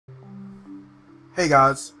Hey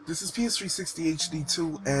guys, this is PS360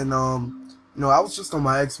 HD2, and I was just on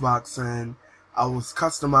my Xbox and I was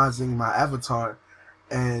customizing my avatar,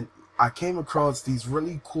 and I came across these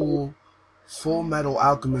really cool Fullmetal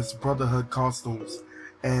Alchemist Brotherhood costumes,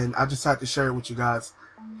 and I just had to share it with you guys.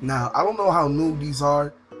 Now, I don't know how new these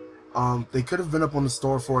are. They could have been up on the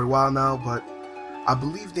store for a while now, but I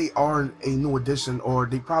believe they are a new edition, or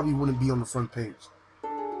they probably wouldn't be on the front page.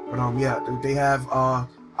 But yeah, they have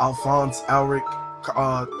Alphonse Elric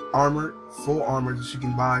armor, full armor that you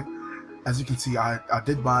can buy. As you can see, I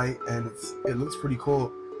did buy it, and it looks pretty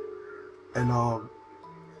cool. And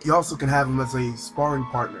you also can have him as a sparring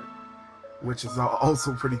partner, which is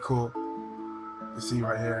also pretty cool. You see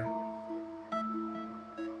right here.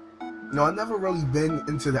 I've never really been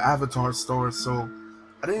into the Avatar store, so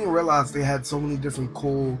I didn't even realize they had so many different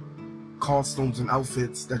cool costumes and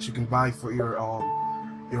outfits that you can buy for your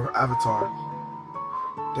avatar.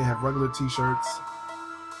 They have regular t-shirts.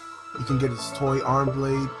 You can get his toy arm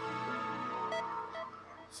blade,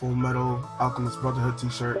 Fullmetal Alchemist Brotherhood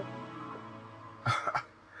t-shirt,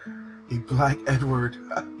 a Black Edward.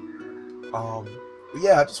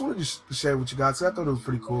 Yeah, I just wanted to share with you guys. So I thought it was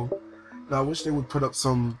pretty cool. Now I wish they would put up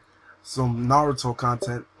some Naruto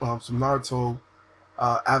content, some Naruto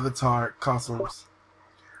avatar costumes.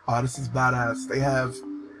 This is badass. They have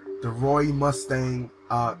the Roy Mustang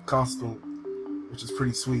costume, which is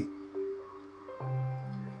pretty sweet.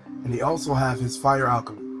 And they also have his fire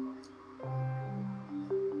alchemy.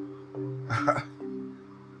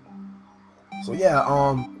 So yeah,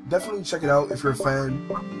 definitely check it out if you're a fan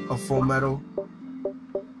of Fullmetal.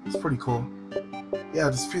 It's pretty cool. Yeah,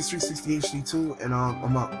 this is PS360 HD2, and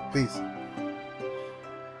I'm out. Peace.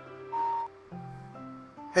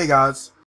 Hey guys.